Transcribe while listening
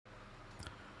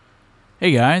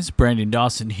Hey guys, Brandon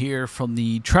Dawson here from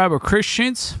the Tribe of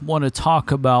Christians. Want to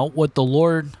talk about what the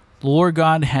Lord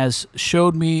God has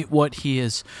showed me, what He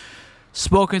has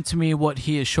spoken to me, what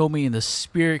He has shown me in the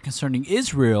Spirit concerning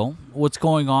Israel, what's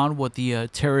going on with the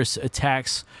terrorist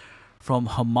attacks from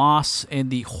Hamas,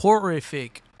 and the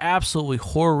horrific, absolutely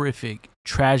horrific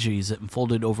tragedies that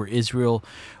unfolded over Israel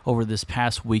over this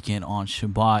past weekend on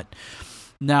Shabbat.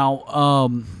 Now,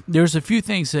 there's a few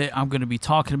things that I'm going to be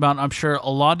talking about. I'm sure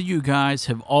a lot of you guys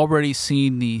have already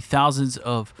seen the thousands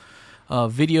of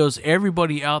videos.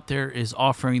 Everybody out there is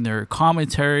offering their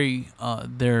commentary,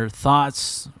 their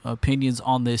thoughts, opinions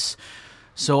on this.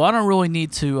 So I don't really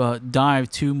need to dive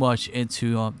too much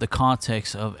into the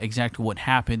context of exactly what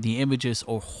happened. The images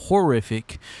are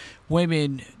horrific.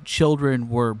 Women, children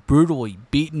were brutally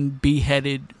beaten,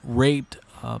 beheaded, raped.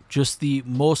 Just the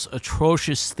most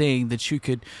atrocious thing that you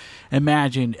could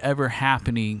imagine ever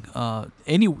happening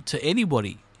to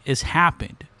anybody has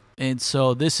happened. And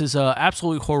so this is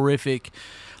absolutely horrific.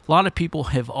 A lot of people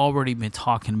have already been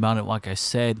talking about it, like I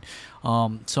said.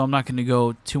 So I'm not going to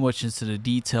go too much into the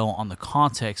detail on the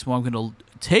context. What I'm going to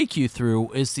take you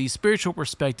through is the spiritual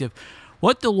perspective,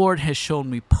 what the Lord has shown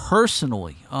me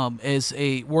personally as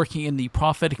working in the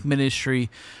prophetic ministry,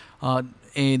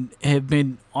 and have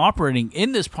been operating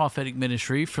in this prophetic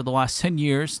ministry for the last 10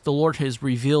 years. The Lord has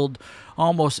revealed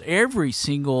almost every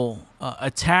single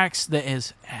attacks that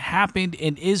has happened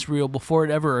in Israel before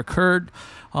it ever occurred,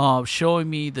 showing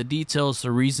me the details,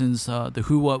 the reasons, the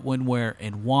who, what, when, where,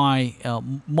 and why,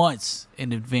 months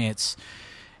in advance.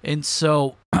 And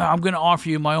so I'm going to offer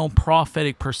you my own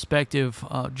prophetic perspective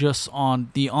just on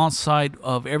the onside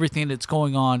of everything that's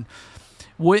going on.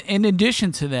 In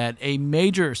addition to that, a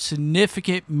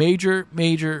significant, major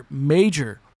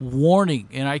warning,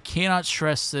 and I cannot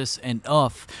stress this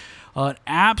enough, an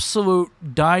absolute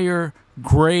dire,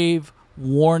 grave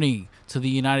warning to the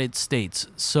United States.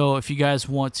 So if you guys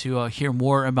want to hear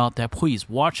more about that, please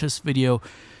watch this video,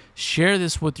 share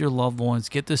this with your loved ones,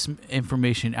 get this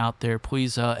information out there.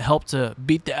 Please help to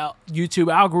beat the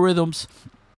YouTube algorithms.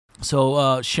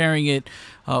 So sharing it,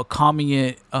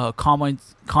 commenting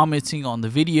on the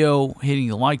video, hitting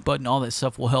the like button, all that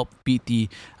stuff will help beat the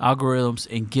algorithms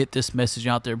and get this message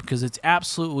out there, because it's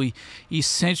absolutely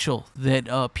essential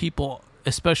that people,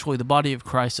 especially the body of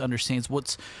Christ, understands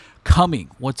what's coming,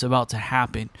 what's about to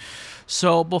happen.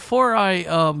 So before I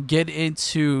get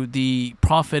into the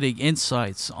prophetic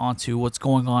insights onto what's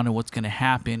going on and what's going to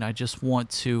happen, I just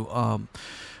want to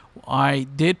I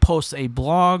did post a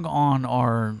blog on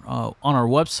our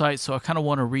website, so I kind of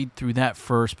want to read through that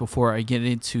first before I get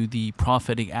into the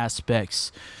prophetic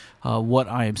aspects, what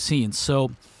I am seeing.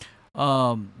 So,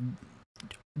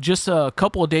 just a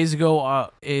couple of days ago,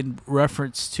 in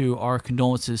reference to our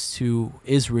condolences to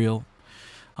Israel,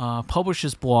 published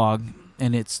this blog,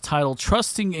 and it's titled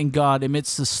 "Trusting in God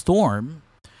Amidst the Storm: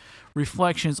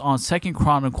 Reflections on 2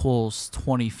 Chronicles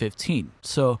 2015."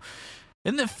 So,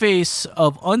 in the face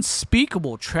of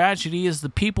unspeakable tragedy as the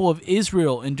people of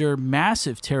Israel endure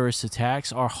massive terrorist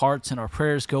attacks, our hearts and our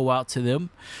prayers go out to them.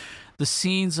 The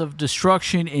scenes of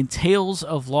destruction and tales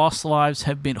of lost lives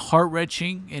have been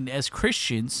heart-wrenching, and as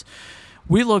Christians,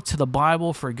 we look to the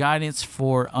Bible for guidance,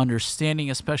 for understanding,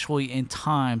 especially in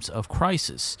times of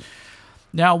crisis.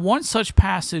 Now, one such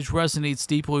passage resonates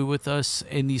deeply with us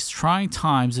in these trying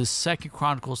times is 2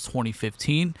 Chronicles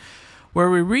 2015, where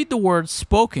we read the words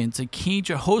spoken to King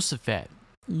Jehoshaphat.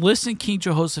 "Listen, King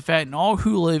Jehoshaphat, and all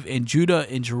who live in Judah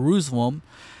and Jerusalem,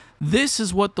 this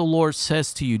is what the Lord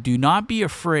says to you. Do not be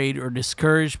afraid or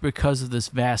discouraged because of this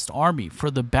vast army,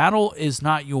 for the battle is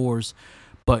not yours,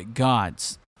 but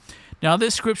God's." Now,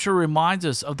 this scripture reminds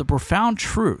us of the profound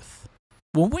truth.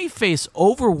 When we face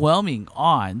overwhelming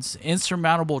odds,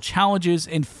 insurmountable challenges,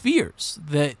 and fears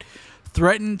that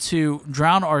threaten to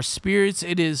drown our spirits,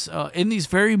 it is in these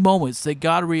very moments that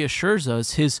God reassures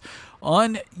us His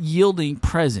unyielding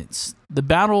presence. The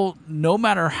battle, no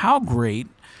matter how great,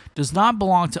 does not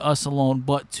belong to us alone,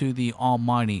 but to the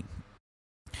Almighty.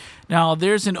 Now,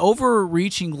 there's an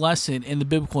overreaching lesson in the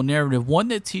biblical narrative, one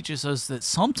that teaches us that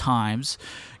sometimes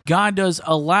God does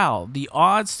allow the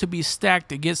odds to be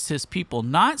stacked against His people,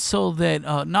 not so that,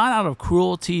 not out of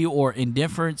cruelty or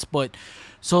indifference, but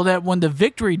so that when the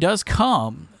victory does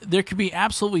come, there can be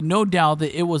absolutely no doubt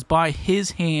that it was by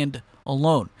His hand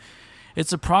alone.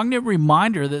 It's a poignant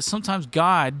reminder that sometimes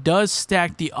God does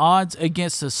stack the odds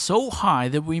against us so high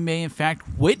that we may in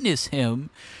fact witness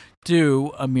Him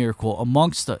do a miracle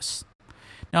amongst us.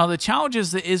 Now, the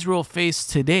challenges that Israel faces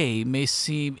today may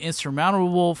seem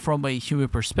insurmountable from a human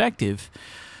perspective,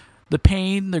 The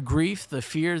pain, the grief, the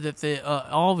fear,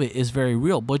 all of it is very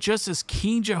real. But just as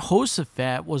King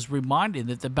Jehoshaphat was reminded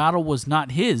that the battle was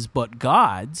not his but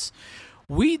God's,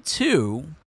 we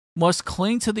too must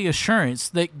cling to the assurance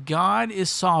that God is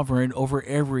sovereign over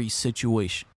every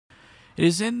situation. It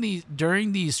is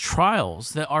during these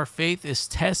trials that our faith is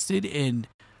tested and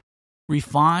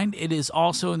refined. It is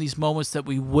also in these moments that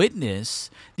we witness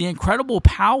the incredible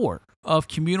power of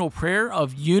communal prayer,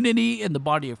 of unity in the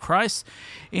body of Christ,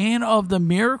 and of the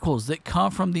miracles that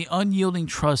come from the unyielding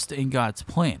trust in God's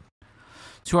plan.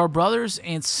 To our brothers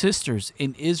and sisters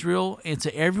in Israel and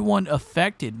to everyone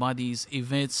affected by these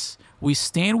events, we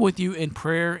stand with you in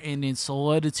prayer and in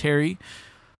solidarity.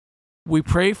 We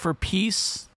pray for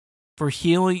peace, for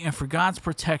healing, and for God's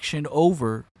protection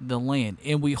over the land.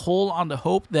 And we hold on to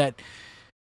hope that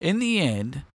in the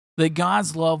end, that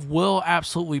God's love will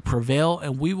absolutely prevail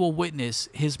and we will witness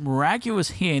his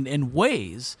miraculous hand in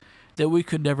ways that we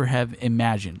could never have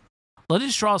imagined. Let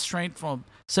us draw strength from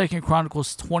 2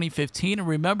 Chronicles 20:15 and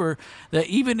remember that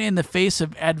even in the face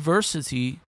of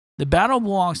adversity, the battle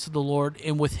belongs to the Lord,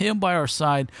 and with him by our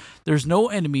side, there's no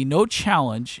enemy, no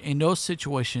challenge, and no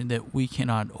situation that we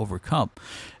cannot overcome.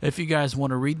 If you guys want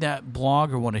to read that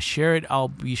blog or want to share it, I'll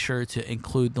be sure to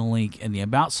include the link in the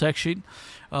About section.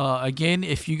 Again,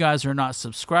 if you guys are not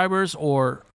subscribers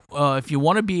or if you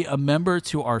want to be a member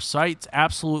to our site, it's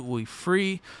absolutely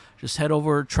free. Just head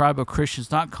over to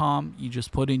tribeofchristians.com. You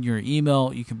just put in your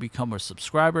email. You can become a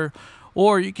subscriber.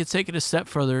 Or you can take it a step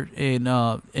further, and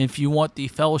if you want the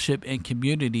fellowship and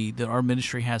community that our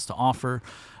ministry has to offer,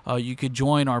 you could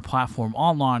join our platform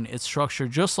online. It's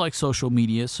structured just like social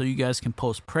media, so you guys can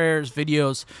post prayers,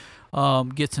 videos,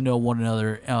 get to know one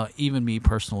another, even me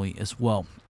personally as well.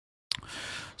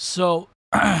 So,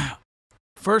 the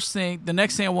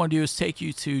next thing I want to do is take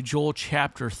you to Joel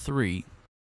chapter 3.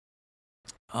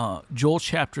 Joel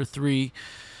chapter 3,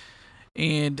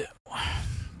 and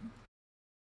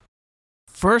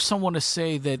first, I want to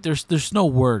say that there's no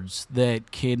words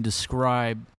that can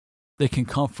describe, that can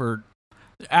comfort,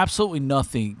 absolutely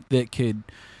nothing that could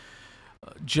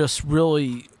just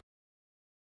really.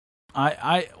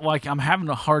 I'm having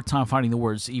a hard time finding the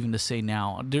words even to say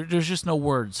now. There's just no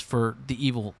words for the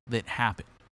evil that happened,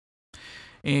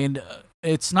 and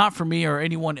it's not for me or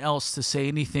anyone else to say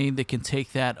anything that can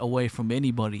take that away from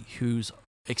anybody who's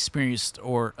experienced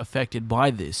or affected by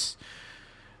this.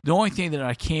 The only thing that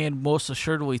I can most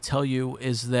assuredly tell you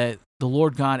is that the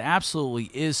Lord God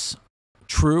absolutely is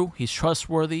true. He's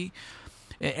trustworthy.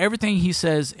 Everything he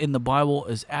says in the Bible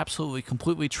is absolutely,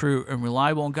 completely true and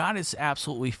reliable. And God is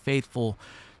absolutely faithful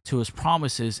to his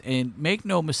promises. And make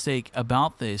no mistake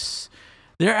about this,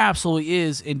 there absolutely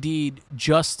is indeed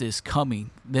justice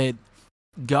coming, that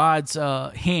God's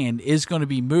hand is going to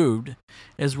be moved,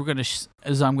 as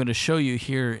I'm going to show you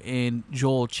here in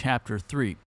Joel chapter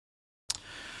 3.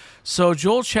 So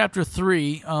Joel chapter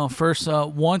 3, verse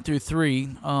 1 through 3,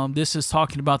 this is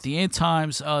talking about the end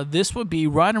times. This would be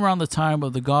right around the time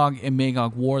of the Gog and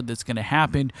Magog war that's going to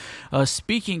happen,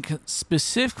 speaking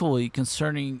specifically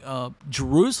concerning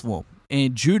Jerusalem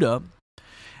and Judah.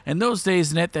 In those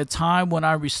days and at that time when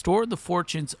I restored the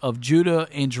fortunes of Judah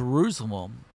and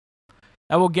Jerusalem,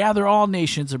 I will gather all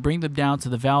nations and bring them down to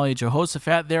the valley of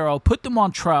Jehoshaphat. There I'll put them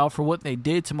on trial for what they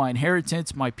did to my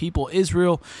inheritance, my people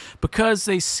Israel, because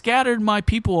they scattered my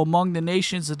people among the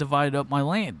nations and divided up my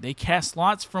land. They cast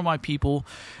lots for my people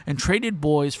and traded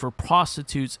boys for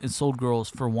prostitutes and sold girls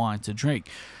for wine to drink.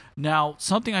 Now,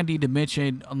 something I need to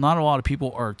mention, not a lot of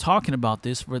people are talking about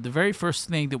this, but the very first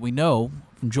thing that we know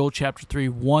from Joel chapter 3,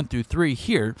 1 through 3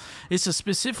 here is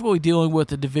specifically dealing with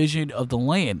the division of the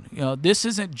land. This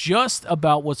isn't just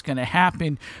about what's going to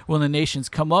happen when the nations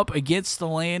come up against the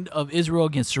land of Israel,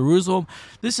 against Jerusalem.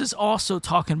 This is also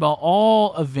talking about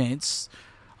all events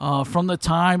from the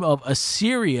time of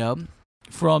Assyria,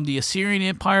 from the Assyrian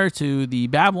Empire to the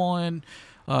Babylon,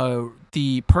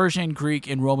 the Persian, Greek,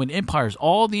 and Roman empires.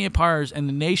 All the empires and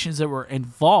the nations that were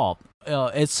involved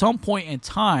at some point in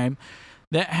time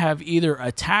that have either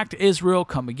attacked Israel,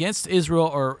 come against Israel,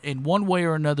 or in one way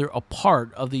or another a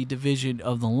part of the division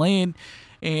of the land,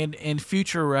 and in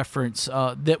future reference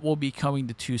that will be coming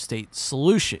to two-state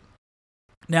solution.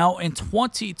 Now, in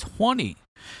 2020,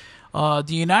 the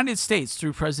United States,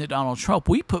 through President Donald Trump,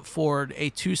 we put forward a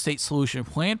two-state solution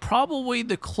plan, probably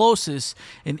the closest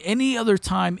in any other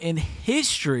time in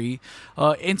history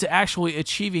into actually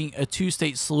achieving a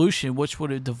two-state solution, which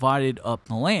would have divided up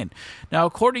the land. Now,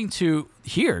 according to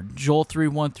here, Joel 3,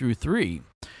 1 through 3,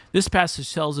 this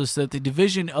passage tells us that the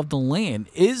division of the land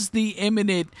is the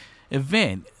imminent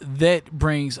event that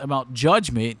brings about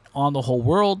judgment on the whole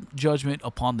world, judgment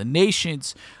upon the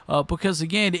nations, because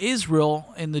again,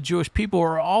 Israel and the Jewish people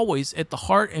are always at the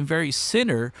heart and very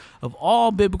center of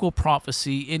all biblical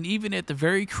prophecy, and even at the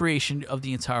very creation of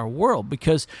the entire world,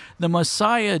 because the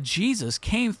Messiah Jesus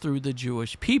came through the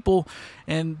Jewish people,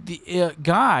 and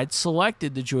God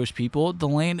selected the Jewish people, the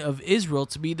land of Israel,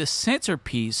 to be the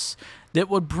centerpiece that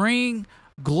would bring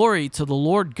glory to the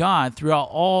Lord God throughout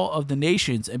all of the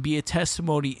nations and be a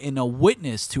testimony and a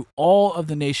witness to all of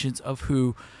the nations of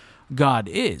who God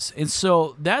is. And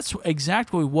so that's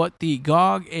exactly what the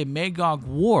Gog and Magog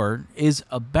war is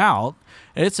about.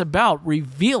 And it's about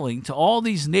revealing to all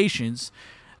these nations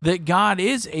that God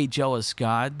is a jealous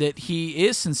God, that he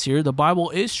is sincere, the Bible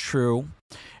is true,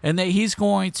 and that he's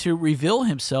going to reveal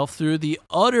himself through the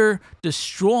utter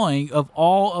destroying of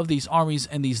all of these armies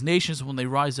and these nations when they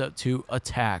rise up to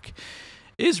attack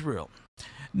Israel.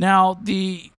 Now,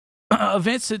 the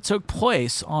events that took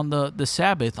place on the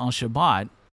Sabbath, on Shabbat,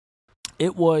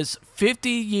 it was 50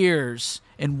 years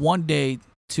and 1 day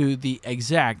to the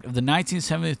exact of the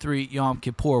 1973 Yom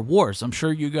Kippur Wars. I'm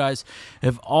sure you guys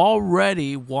have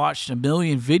already watched a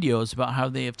million videos about how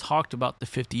they have talked about the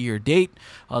 50-year date.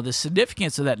 The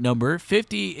significance of that number,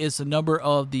 50 is the number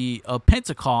of the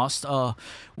Pentecost,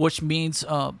 which means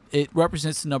it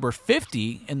represents the number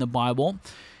 50 in the Bible.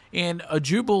 And a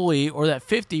jubilee, or that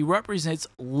 50, represents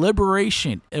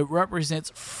liberation. It represents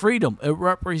freedom. It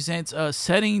represents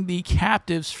setting the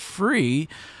captives free.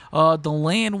 The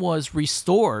land was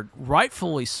restored,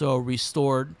 rightfully so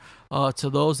restored to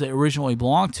those that originally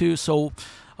belonged to. So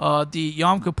the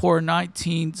Yom Kippur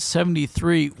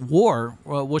 1973 war,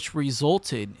 which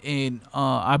resulted in,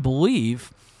 I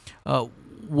believe,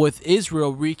 with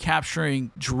Israel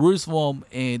recapturing Jerusalem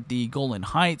and the Golan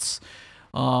Heights,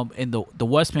 and the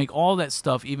West Bank, all that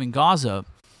stuff, even Gaza.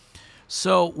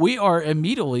 So we are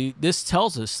immediately, this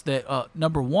tells us that,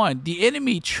 number one, the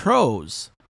enemy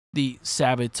chose the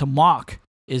Sabbath to mock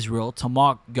Israel, to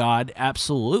mock God,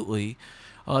 absolutely.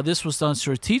 This was done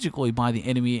strategically by the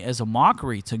enemy as a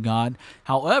mockery to God.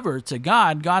 However, to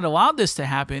God allowed this to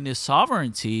happen in his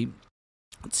sovereignty.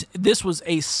 This was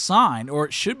a sign, or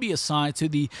it should be a sign to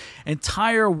the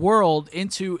entire world,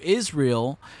 into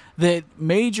Israel, that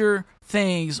major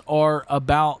things are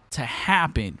about to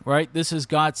happen, right? This is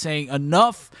God saying,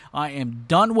 enough, I am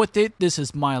done with it. This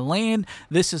is my land.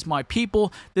 This is my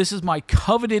people. This is my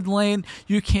covenanted land.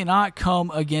 You cannot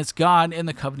come against God in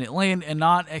the covenant land and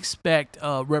not expect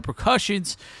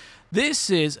repercussions. This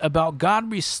is about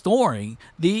God restoring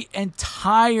the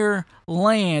entire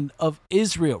land of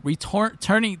Israel,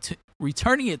 returning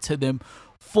it to them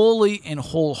fully and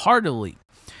wholeheartedly.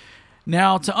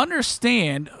 Now, to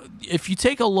understand, if you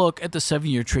take a look at the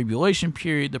 7-year tribulation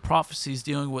period, the prophecies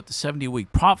dealing with the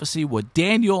 70-week prophecy with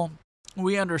Daniel,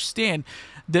 we understand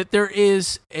that there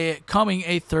is coming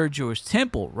a third Jewish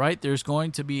temple, right? There's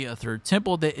going to be a third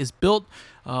temple that is built.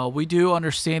 We do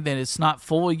understand that it's not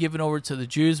fully given over to the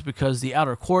Jews because the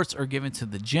outer courts are given to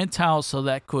the Gentiles, so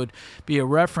that could be a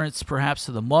reference perhaps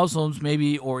to the Muslims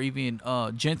maybe, or even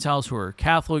Gentiles who are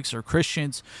Catholics or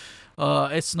Christians.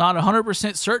 It's not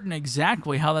 100% certain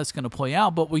exactly how that's going to play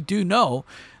out, but we do know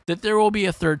that there will be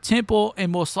a third temple,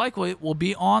 and most likely it will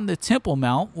be on the Temple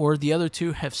Mount where the other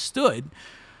two have stood.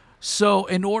 So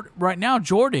right now,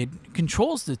 Jordan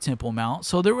controls the Temple Mount,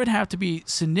 so there would have to be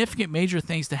significant major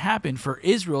things to happen for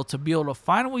Israel to be able to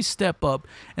finally step up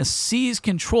and seize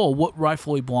control what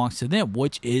rightfully belongs to them,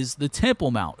 which is the Temple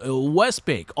Mount, West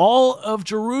Bank, all of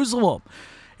Jerusalem,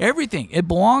 everything. It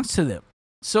belongs to them.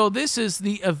 So this is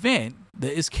the event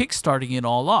that is kickstarting it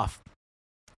all off.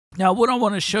 Now, what I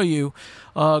want to show you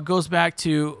goes back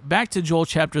to Joel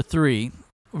chapter 3,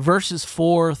 verses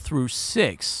 4 through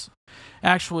 6.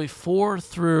 Actually, 4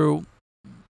 through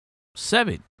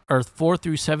 7, or 4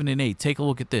 through 7 and 8. Take a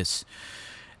look at this.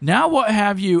 Now what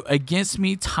have you against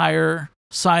me, Tyre,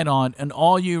 Sidon, and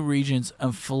all you regions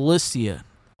of Philistia?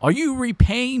 Are you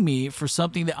repaying me for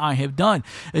something that I have done?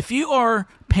 If you are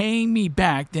paying me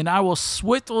back, then I will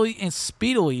swiftly and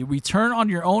speedily return on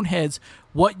your own heads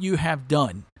what you have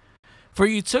done. For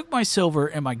you took my silver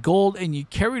and my gold, and you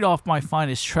carried off my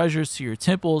finest treasures to your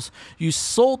temples. You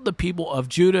sold the people of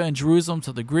Judah and Jerusalem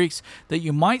to the Greeks, that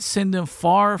you might send them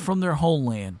far from their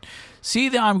homeland. See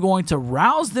that I'm going to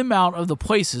rouse them out of the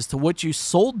places to which you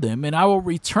sold them, and I will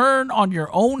return on your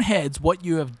own heads what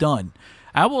you have done.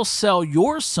 I will sell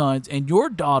your sons and your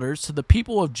daughters to the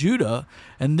people of Judah,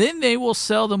 and then they will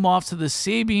sell them off to the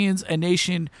Sabeans, a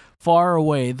nation far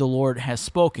away, the Lord has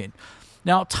spoken.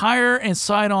 Now, Tyre and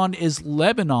Sidon is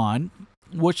Lebanon,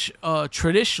 which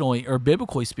traditionally or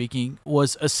biblically speaking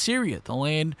was Assyria, the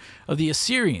land of the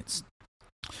Assyrians.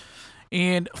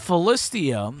 And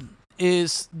Philistia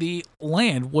is the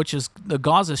land, which is the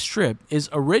Gaza Strip, is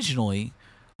originally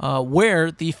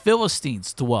where the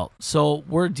Philistines dwelt. So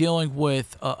we're dealing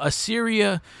with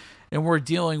Assyria, and we're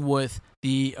dealing with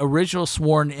the original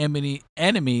sworn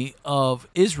enemy of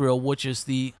Israel, which is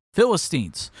the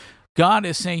Philistines. God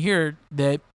is saying here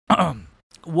that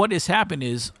what has happened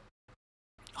is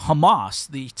Hamas,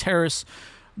 the terrorist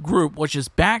group, which is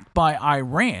backed by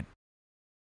Iran,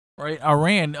 right?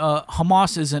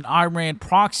 Hamas is an Iran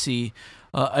proxy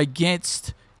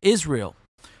against Israel.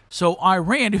 So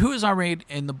Iran, who is Iran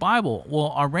in the Bible?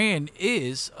 Well, Iran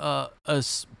is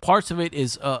parts of it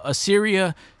is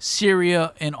Assyria,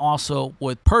 Syria, and also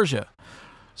with Persia.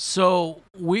 So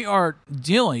we are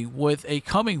dealing with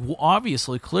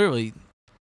clearly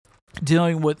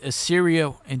dealing with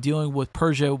Assyria and dealing with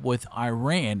Persia, with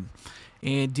Iran,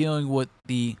 and dealing with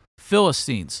the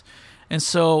Philistines. And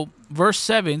so verse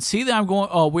 7, see that I'm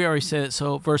going, we already said it.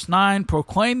 So verse 9,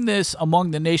 proclaim this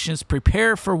among the nations,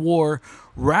 prepare for war,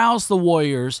 rouse the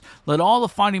warriors, let all the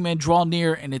fighting men draw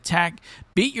near and attack,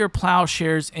 beat your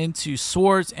plowshares into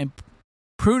swords and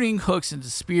pruning hooks into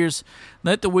spears.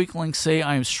 Let the weakling say,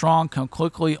 I am strong, come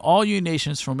quickly, all you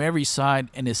nations from every side,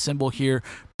 and assemble here.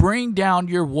 Bring down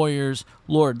your warriors,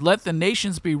 Lord. Let the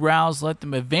nations be roused, let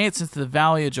them advance into the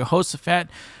valley of Jehoshaphat,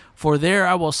 for there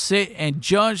I will sit and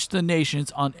judge the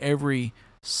nations on every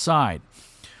side.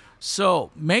 So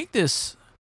make this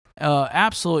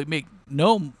absolutely, make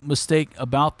no mistake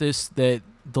about this, that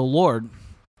the Lord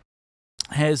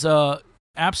has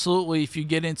absolutely, if you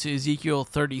get into Ezekiel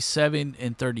 37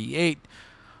 and 38,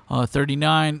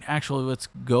 39, actually let's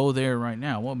go there right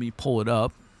now. Let me pull it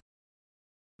up.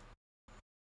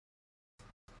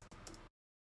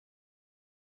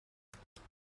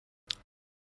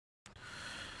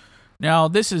 Now,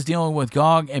 this is dealing with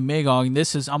Gog and Magog, and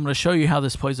I'm going to show you how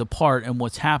this plays a part and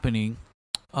what's happening.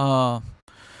 So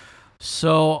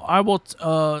I will,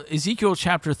 Ezekiel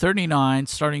chapter 39,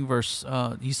 starting verse,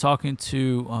 he's talking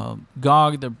to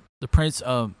Gog, the prince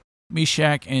of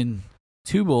Meshach and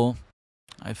Tubal,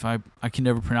 if I can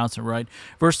never pronounce it right.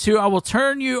 Verse 2, I will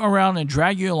turn you around and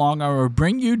drag you along. I will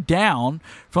bring you down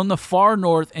from the far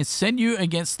north and send you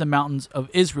against the mountains of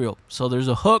Israel. So there's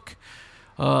a hook.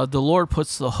 The Lord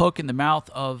puts the hook in the mouth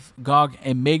of Gog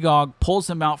and Magog, pulls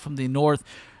them out from the north.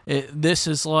 This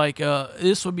is like,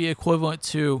 this would be equivalent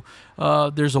to,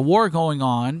 there's a war going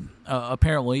on,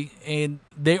 apparently, and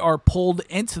they are pulled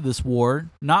into this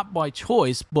war, not by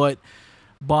choice, but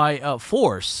by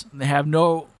force. They have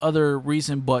no other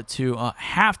reason but to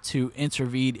have to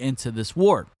intervene into this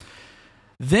war.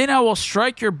 Then I will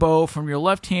strike your bow from your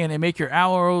left hand and make your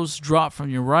arrows drop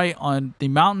from your right. On the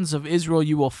mountains of Israel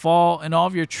you will fall, and all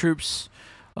of your troops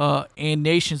and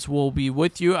nations will be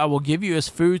with you. I will give you as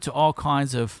food to all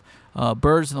kinds of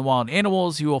birds and the wild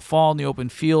animals. You will fall in the open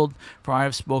field, for I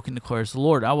have spoken, declares the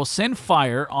Lord. I will send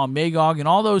fire on Magog and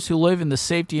all those who live in the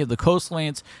safety of the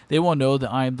coastlands. They will know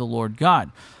that I am the Lord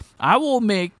God. I will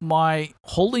make my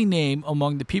holy name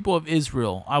among the people of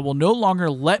Israel. I will no longer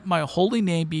let my holy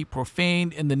name be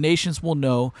profaned, and the nations will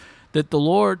know that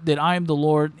I am the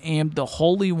Lord, am the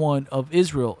Holy One of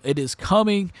Israel. It is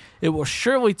coming. It will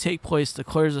surely take place,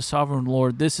 declares the sovereign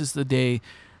Lord. This is the day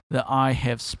that I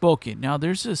have spoken. Now,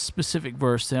 there's a specific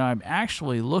verse that I'm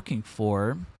actually looking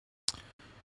for.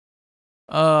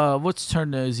 Let's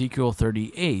turn to Ezekiel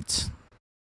 38.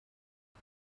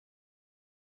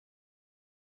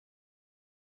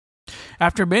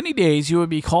 After many days you will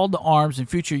be called to arms. In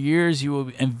future years you will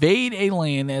invade a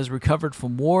land that has recovered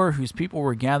from war, whose people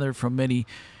were gathered from many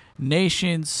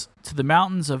nations to the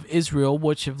mountains of Israel,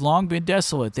 which have long been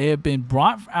desolate. They have been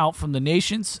brought out from the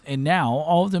nations, and now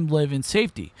all of them live in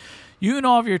safety. You and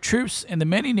all of your troops and the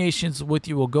many nations with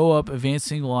you will go up,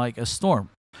 advancing like a storm.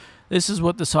 This is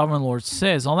what the sovereign Lord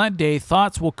says. On that day,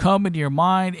 thoughts will come into your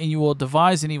mind, and you will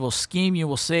devise an evil scheme. You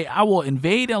will say, I will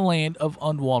invade a land of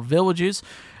unwalled villages.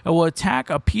 I will attack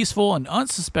a peaceful and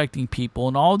unsuspecting people,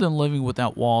 and all of them living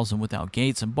without walls and without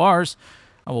gates and bars.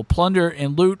 I will plunder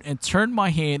and loot and turn my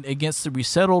hand against the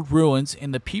resettled ruins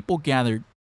and the people gathered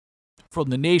from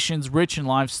the nations, rich in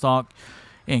livestock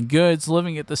and goods,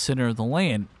 living at the center of the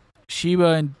land. Sheba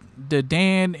and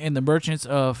Dedan and the merchants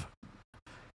of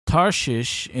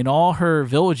Tarshish and all her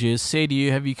villages say to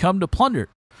you, have you come to plunder?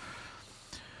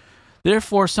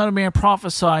 Therefore, son of man,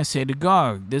 prophesy and say to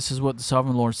Gog, this is what the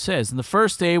sovereign Lord says. In the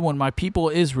first day when my people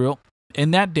Israel,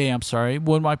 when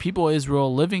my people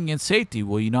Israel living in safety,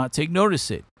 will you not take notice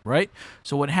of it? Right?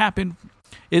 So what happened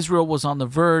Israel was on the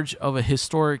verge of a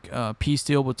historic peace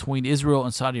deal between Israel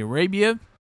and Saudi Arabia.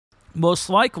 Most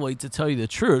likely, to tell you the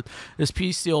truth, this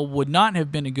peace deal would not have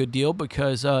been a good deal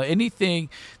because anything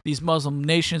these Muslim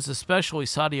nations, especially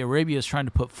Saudi Arabia, is trying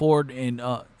to put forward in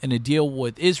a deal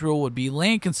with Israel would be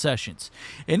land concessions.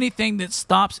 Anything that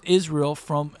stops Israel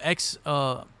from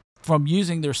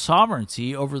using their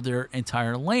sovereignty over their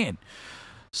entire land.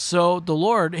 So the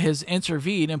Lord has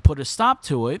intervened and put a stop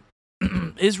to it.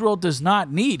 Israel does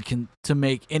not need to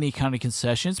make any kind of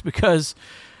concessions because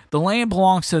the land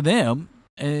belongs to them.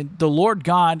 And the Lord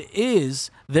God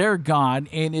is their God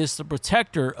and is the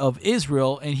protector of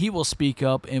Israel, and he will speak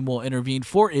up and will intervene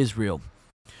for Israel.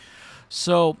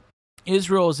 So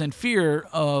Israel is in fear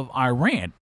of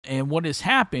Iran. And what has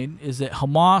happened is that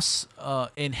Hamas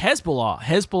and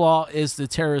Hezbollah is the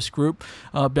terrorist group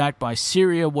backed by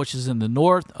Syria, which is in the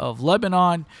north of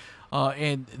Lebanon.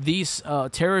 And these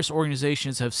terrorist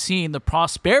organizations have seen the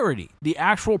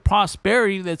actual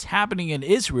prosperity that's happening in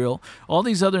Israel, all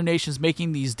these other nations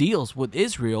making these deals with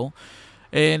Israel,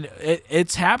 and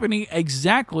it's happening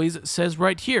exactly as it says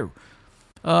right here.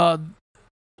 On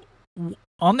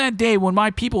that day when my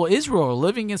people Israel are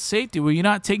living in safety, will you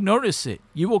not take notice of it?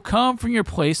 You will come from your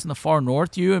place in the far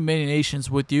north, you and many nations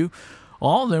with you,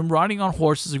 all of them riding on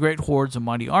horses, a great hordes, a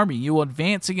mighty army. You will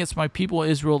advance against my people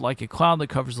Israel like a cloud that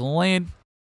covers the land.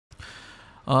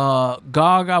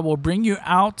 Gog, I will bring you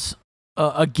out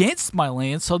against my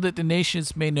land so that the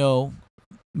nations may know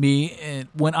me, and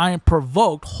when I am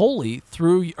proved holy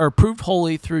through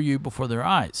you before their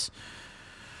eyes.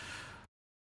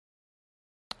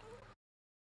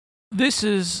 This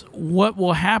is what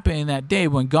will happen in that day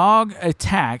when Gog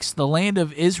attacks the land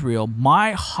of Israel.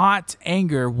 My hot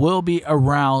anger will be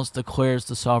aroused, declares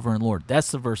the sovereign Lord.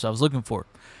 That's the verse I was looking for.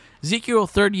 Ezekiel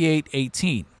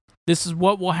 38:18. This is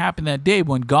what will happen that day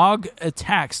when Gog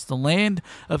attacks the land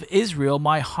of Israel.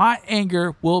 My hot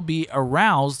anger will be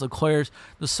aroused, declares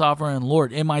the sovereign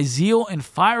Lord. In my zeal and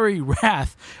fiery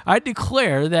wrath, I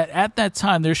declare that at that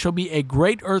time there shall be a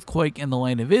great earthquake in the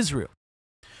land of Israel.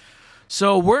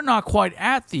 So we're not quite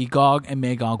at the Gog and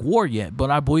Magog war yet,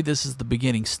 but I believe this is the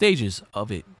beginning stages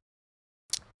of it.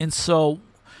 And so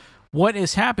what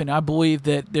has happened, I believe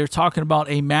that they're talking about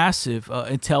a massive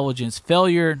intelligence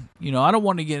failure. I don't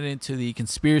want to get into the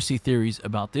conspiracy theories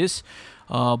about this,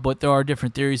 but there are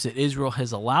different theories that Israel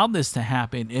has allowed this to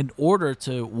happen in order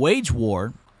to wage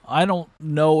war. I don't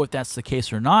know if that's the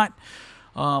case or not,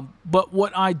 but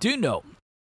what I do know,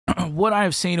 what I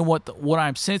have seen and what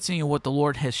I'm sensing and what the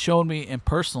Lord has shown me, and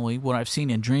personally what I've seen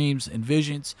in dreams and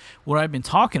visions, what I've been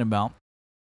talking about.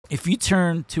 If you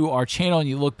turn to our channel and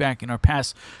you look back in our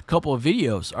past couple of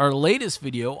videos, our latest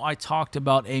video, I talked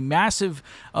about a massive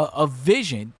a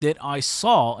vision that I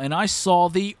saw, and I saw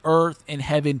the earth and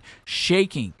heaven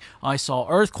shaking. I saw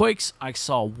earthquakes, I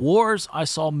saw wars, I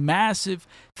saw massive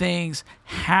things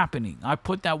happening. I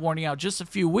put that warning out just a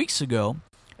few weeks ago.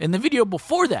 In the video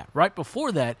before that, right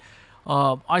before that,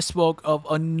 I spoke of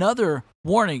another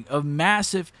warning of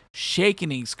massive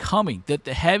shakings coming, that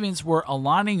the heavens were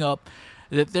aligning up,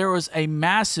 that there was a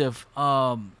massive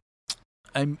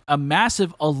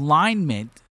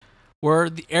alignment where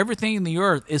everything in the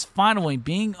earth is finally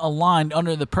being aligned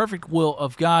under the perfect will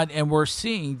of God, and we're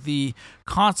seeing the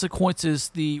consequences,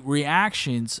 the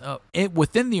reactions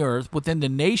within the earth, within the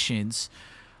nations,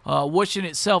 which in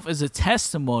itself is a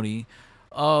testimony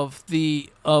of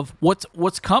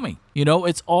what's coming.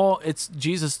 It's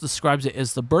Jesus describes it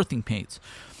as the birthing pains.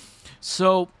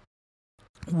 So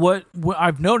what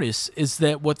I've noticed is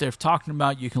that what they're talking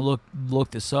about, you can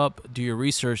look this up, do your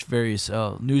research, various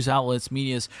news outlets,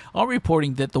 medias, all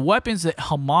reporting that the weapons that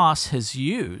Hamas has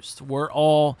used were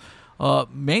all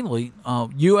mainly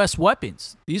U.S.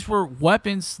 weapons. These were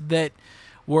weapons that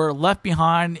were left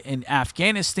behind in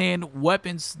Afghanistan,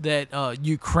 weapons that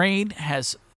Ukraine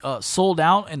has sold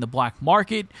out in the black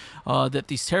market, that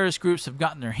these terrorist groups have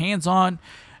gotten their hands on.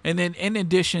 And then in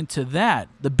addition to that,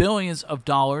 the billions of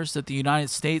dollars that the United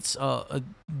States,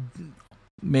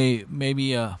 maybe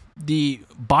the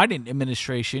Biden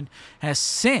administration has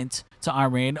sent to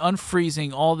Iran,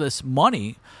 unfreezing all this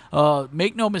money,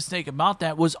 make no mistake about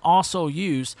that, was also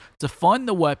used to fund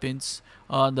the weapons,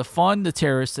 to fund the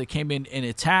terrorists that came in and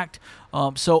attacked.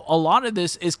 So a lot of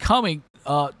this is coming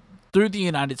through the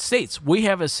United States. We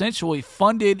have essentially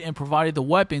funded and provided the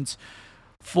weapons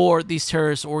for these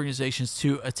terrorist organizations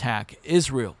to attack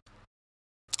Israel.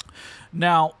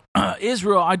 Now,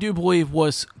 Israel, I do believe,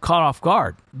 was caught off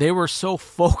guard. They were so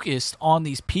focused on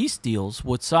these peace deals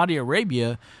with Saudi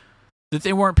Arabia that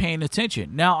they weren't paying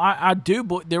attention. Now,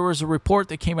 there was a report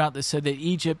that came out that said that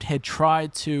Egypt had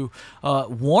tried to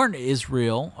warn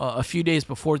Israel a few days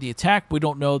before the attack. We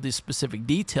don't know the specific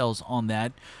details on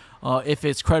that, if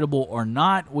it's credible or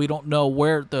not. We don't know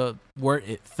where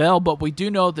it fell, but we do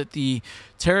know that the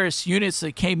terrorist units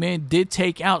that came in did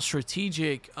take out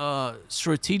strategic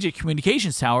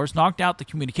communications towers, knocked out the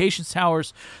communications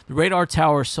towers, the radar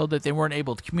towers, so that they weren't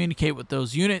able to communicate with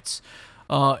those units.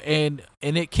 And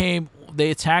they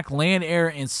attacked land, air,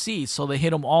 and sea, so they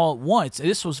hit them all at once.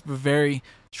 This was very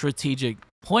strategic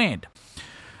planned.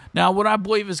 Now, what I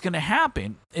believe is going to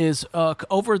happen is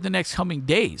over the next coming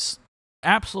days,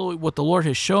 absolutely what the Lord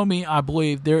has shown me, I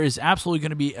believe there is absolutely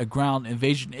going to be a ground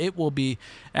invasion. It will be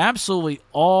absolutely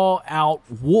all-out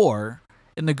war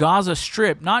in the Gaza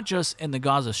Strip, not just in the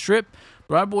Gaza Strip,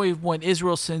 but I believe when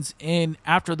Israel sends in,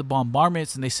 after the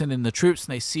bombardments, and they send in the troops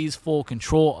and they seize full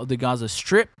control of the Gaza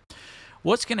Strip,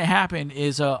 what's going to happen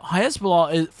is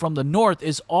Hezbollah from the north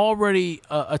is already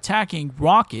attacking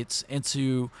rockets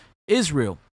into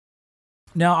Israel.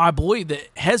 Now, I believe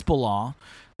that Hezbollah,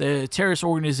 the terrorist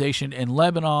organization in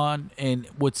Lebanon and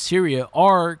with Syria,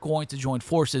 are going to join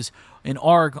forces and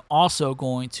are also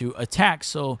going to attack.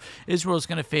 So Israel is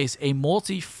going to face a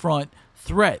multi-front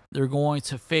threat. They're going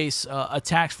to face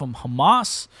attacks from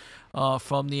Hamas,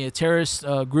 from the terrorist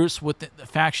groups with the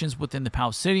factions within the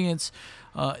Palestinians,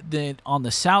 then on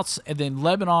the south, and then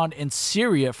Lebanon and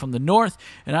Syria from the north.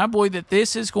 And I believe that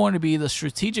this is going to be the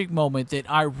strategic moment that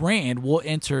Iran will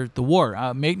enter the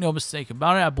war. Make no mistake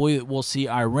about it. I believe that we'll see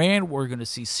Iran. We're going to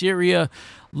see Syria,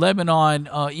 Lebanon,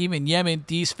 even Yemen.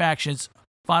 These factions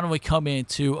finally come in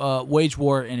to wage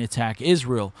war and attack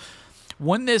Israel.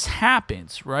 When this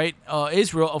happens, right,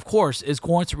 Israel, of course, is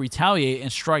going to retaliate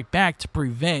and strike back to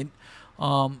prevent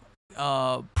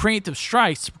preemptive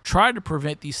strikes, to try to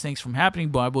prevent these things from happening.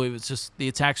 But I believe it's just the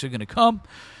attacks are going to come.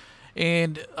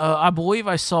 And I believe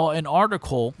I saw an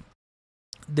article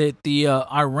that the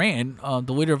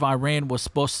leader of Iran, was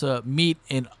supposed to meet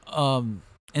in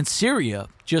Syria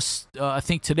just I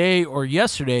think today or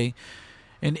yesterday.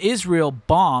 And Israel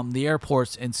bombed the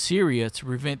airports in Syria to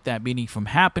prevent that meeting from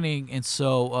happening. And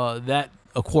so that,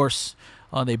 of course,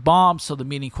 they bombed, so the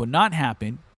meeting could not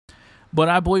happen. But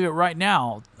I believe it right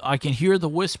now. I can hear the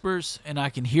whispers, and I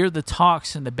can hear the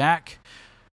talks in the back,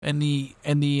 and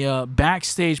the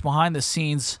backstage, behind the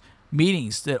scenes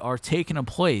meetings that are taking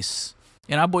place.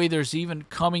 And I believe there's even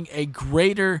coming a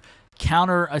greater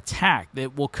counterattack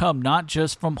that will come not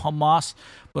just from Hamas,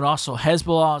 but also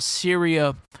Hezbollah,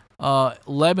 Syria,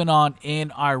 Lebanon,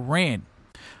 and Iran.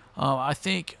 I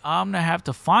think I'm gonna have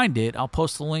to find it. I'll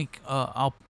post the link.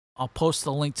 I'll post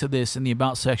the link to this in the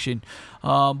about section.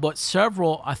 But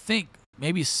several, I think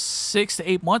maybe 6 to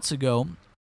 8 months ago,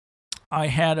 I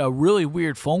had a really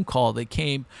weird phone call that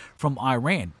came from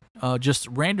Iran. Just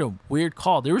random weird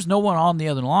call. There was no one on the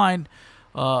other line.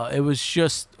 It was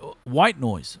just white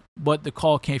noise. But the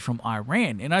call came from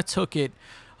Iran, and I took it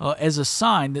as a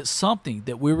sign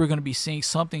that we were going to be seeing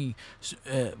something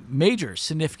major,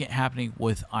 significant happening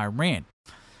with Iran.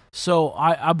 So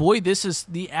I believe this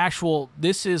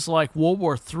is like World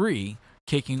War III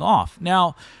kicking off.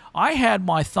 Now, I had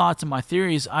my thoughts and my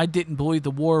theories. I didn't believe the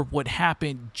war would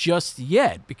happen just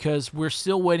yet because we're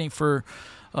still waiting for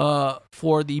the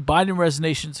Biden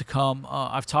resignation to come.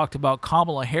 I've talked about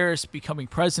Kamala Harris becoming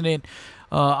president.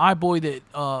 I believe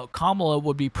that Kamala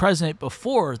would be president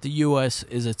before the U.S.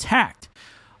 is attacked.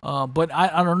 But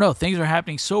I don't know. Things are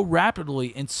happening so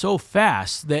rapidly and so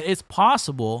fast that it's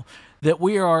possible that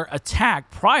we are attacked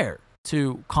prior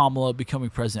to Kamala becoming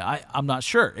president. I'm not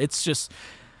sure. It's just...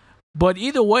 But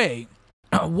either way,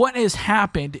 what has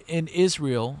happened in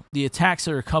Israel, the attacks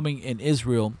that are coming in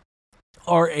Israel,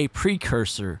 are a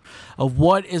precursor of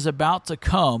what is about to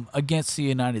come against the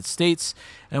United States.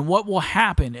 And what will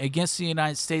happen against the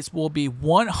United States will be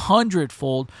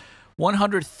 100-fold,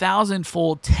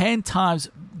 100,000-fold, 10 times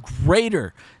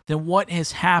greater than what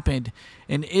has happened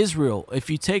in Israel. If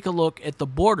you take a look at the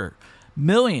border,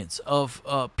 millions of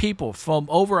people from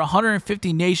over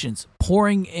 150 nations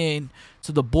pouring in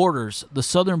to the borders, the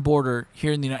southern border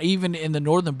here in the United, even in the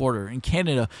northern border in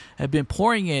Canada, have been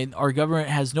pouring in. Our government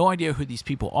has no idea who these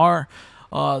people are.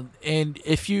 And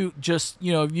if you just,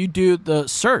 you do the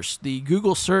search, the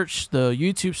Google search, the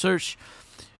YouTube search,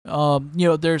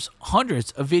 there's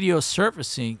hundreds of videos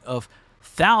surfacing of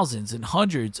thousands and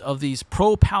hundreds of these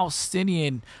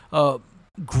pro-Palestinian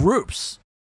groups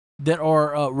that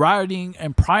are rioting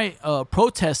and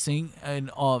protesting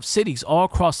in cities all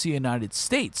across the United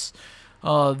States.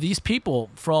 These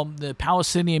people from the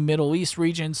Palestinian Middle East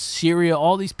regions, Syria,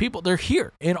 all these people, they're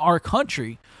here in our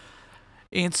country.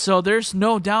 And so there's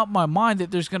no doubt in my mind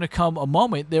that there's going to come a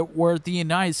moment that where the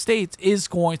United States is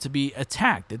going to be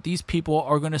attacked, that these people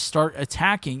are going to start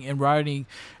attacking and rioting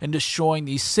and destroying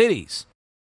these cities.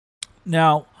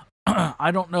 Now,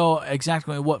 I don't know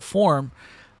exactly in what form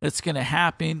that's going to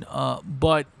happen,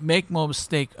 but make no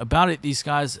mistake about it, these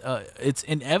guys, it's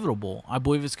inevitable. I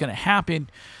believe it's going to happen.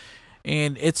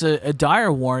 And it's a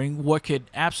dire warning what could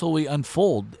absolutely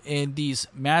unfold in these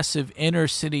massive inner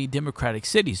city democratic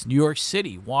cities: New York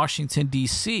City, Washington,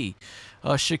 D.C.,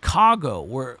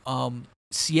 Chicago,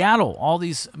 Seattle, all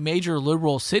these major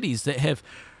liberal cities that have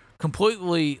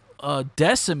completely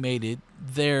decimated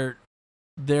their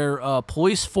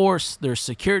police force, their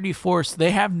security force. They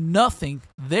have nothing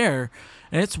there,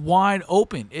 and it's wide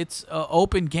open. It's an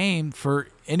open game for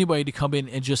anybody to come in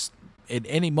and just at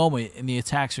any moment, and the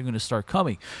attacks are going to start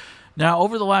coming. Now,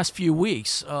 over the last few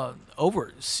weeks,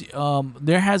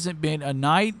 there hasn't been a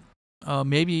night,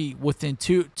 maybe within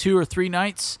two or three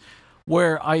nights,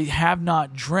 where I have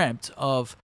not dreamt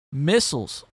of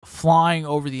missiles flying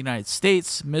over the United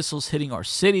States, missiles hitting our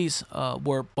cities,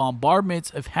 where bombardments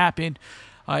have happened.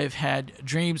 I have had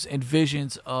dreams and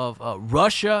visions of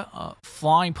Russia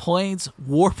flying planes,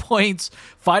 warplanes,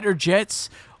 fighter jets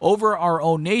over our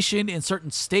own nation in certain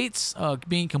states,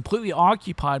 being completely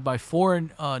occupied by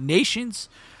foreign nations.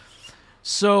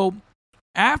 So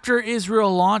after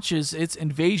Israel launches its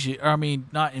invasion,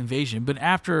 not invasion, but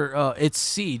after its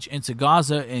siege into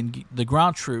Gaza and the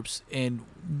ground troops, and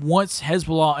once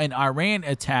Hezbollah and Iran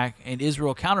attack and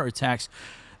Israel counterattacks,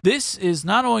 this is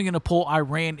not only going to pull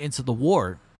Iran into the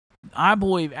war, I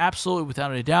believe absolutely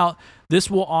without a doubt, this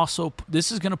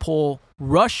is going to pull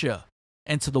Russia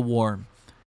into the war.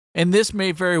 And this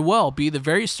may very well be the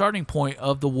very starting point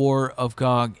of the war of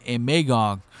Gog and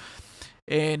Magog.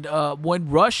 And when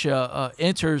Russia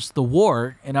enters the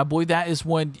war, and I believe that is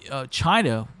when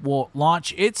China will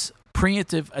launch its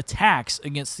preemptive attacks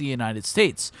against the United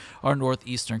States, our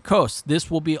northeastern coast.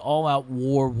 This will be all-out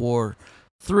War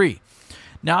III.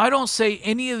 Now, I don't say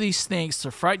any of these things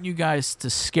to frighten you guys, to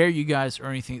scare you guys or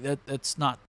anything. That's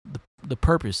not the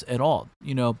purpose at all.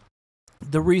 You know,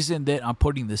 the reason that I'm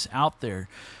putting this out there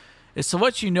is to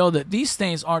let you know that these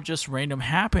things aren't just random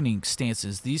happening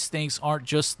stances. These things aren't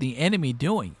just the enemy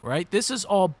doing, right? This is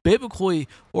all biblically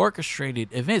orchestrated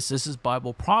events. This is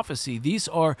Bible prophecy. These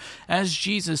are, as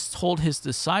Jesus told his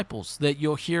disciples, that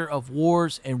you'll hear of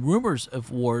wars and rumors of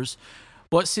wars,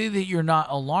 but see that you're not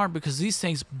alarmed, because these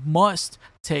things must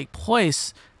take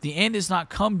place. The end has not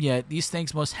come yet. These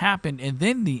things must happen, and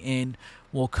then the end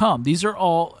will come. These are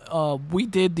all, I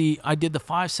did the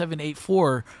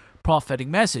 5784 prophetic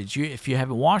message. If you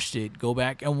haven't watched it, go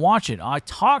back and watch it. I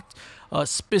talked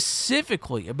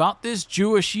specifically about this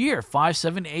Jewish year,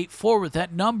 5784, with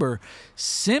that number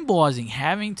symbolizing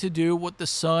having to do with the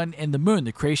sun and the moon,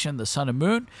 the creation of the sun and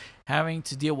moon, having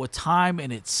to deal with time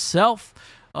in itself.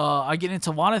 I get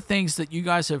into a lot of things that you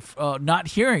guys have not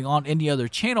hearing on any other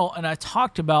channel, and I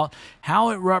talked about how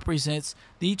it represents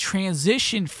the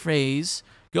transition phase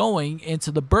going into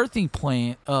the birthing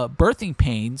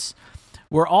pains,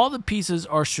 where all the pieces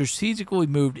are strategically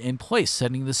moved in place,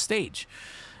 setting the stage.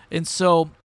 And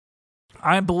so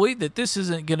I believe that this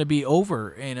isn't going to be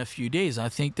over in a few days. I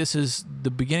think this is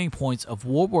the beginning points of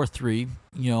World War III.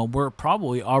 You know, we're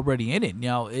probably already in it.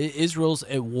 Now, Israel's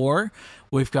at war.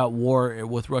 We've got war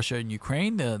with Russia and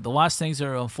Ukraine. The last things that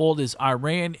are unfold is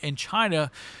Iran and China,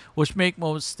 which, make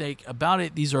no mistake about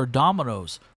it, these are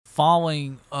dominoes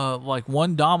falling, like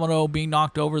one domino being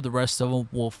knocked over, the rest of them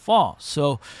will fall.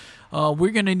 So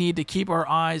we're going to need to keep our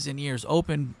eyes and ears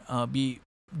open, be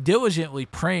diligently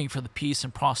praying for the peace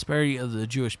and prosperity of the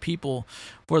Jewish people,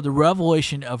 for the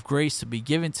revelation of grace to be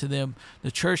given to them.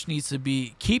 The church needs to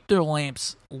keep their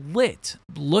lamps lit,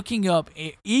 looking up,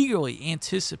 eagerly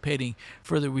anticipating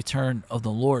for the return of the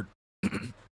Lord.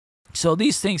 So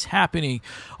these things happening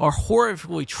are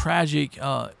horrifically tragic,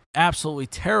 absolutely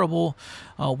terrible.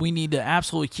 We need to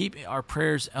absolutely keep our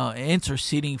prayers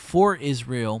interceding for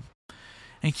Israel,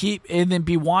 and then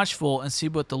be watchful and see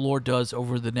what the Lord does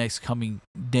over the next coming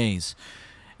days.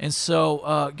 And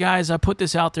so, guys, I put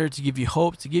this out there to give you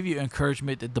hope, to give you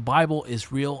encouragement that the Bible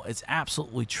is real. It's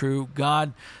absolutely true.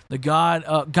 God is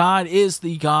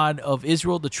the God of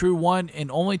Israel. The true one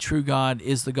and only true God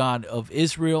is the God of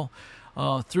Israel.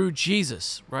 Through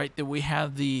Jesus, right? That we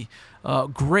have the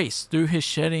grace through his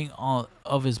shedding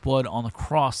of his blood on the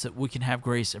cross, that we can have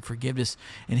grace and forgiveness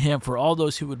in him. For all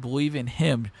those who would believe in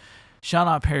him shall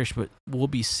not perish, but will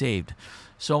be saved.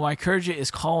 So my encouragement is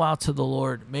call out to the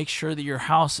Lord. Make sure that your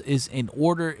house is in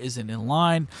order, is in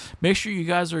line. Make sure you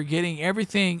guys are getting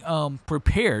everything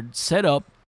prepared, set up,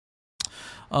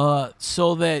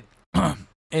 so that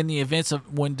in the events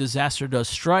of when disaster does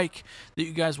strike, that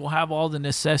you guys will have all the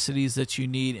necessities that you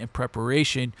need in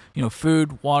preparation.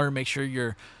 Food, water. Make sure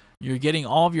you're getting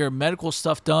all of your medical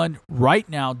stuff done right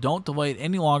now. Don't delay it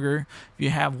any longer. If you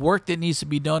have work that needs to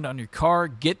be done on your car,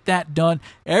 get that done.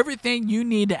 Everything you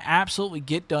need to absolutely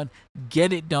get done,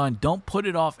 get it done. Don't put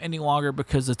it off any longer,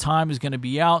 because the time is going to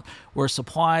be out where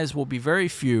supplies will be very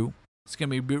few. It's going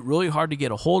to be really hard to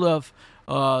get a hold of.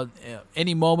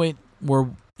 Any moment where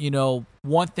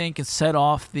one thing can set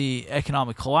off the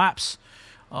economic collapse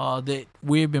that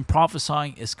we have been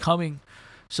prophesying is coming.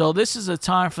 So this is a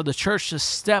time for the church to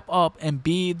step up and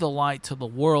be the light to the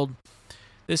world.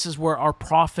 This is where our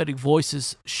prophetic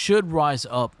voices should rise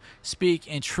up, speak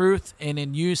in truth and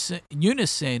in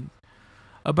unison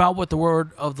about what the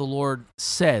word of the Lord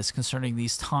says concerning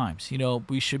these times.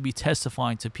 We should be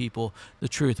testifying to people the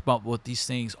truth about what these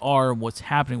things are and what's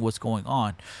happening, what's going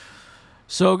on.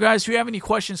 So, guys, if you have any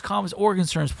questions, comments, or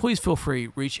concerns, please feel free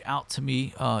to reach out to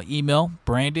me. Email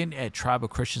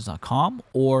brandon@tribeofchristians.com,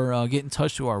 or get in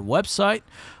touch through our website.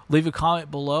 Leave a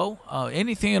comment below.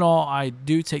 Anything at all, I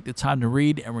do take the time to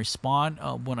read and respond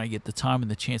when I get the time and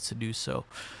the chance to do so.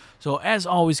 So, as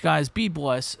always, guys, be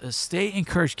blessed. Stay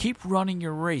encouraged. Keep running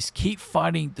your race. Keep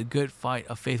fighting the good fight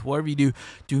of faith. Whatever you do,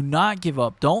 do not give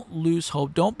up. Don't lose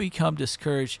hope. Don't become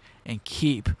discouraged, and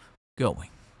keep going.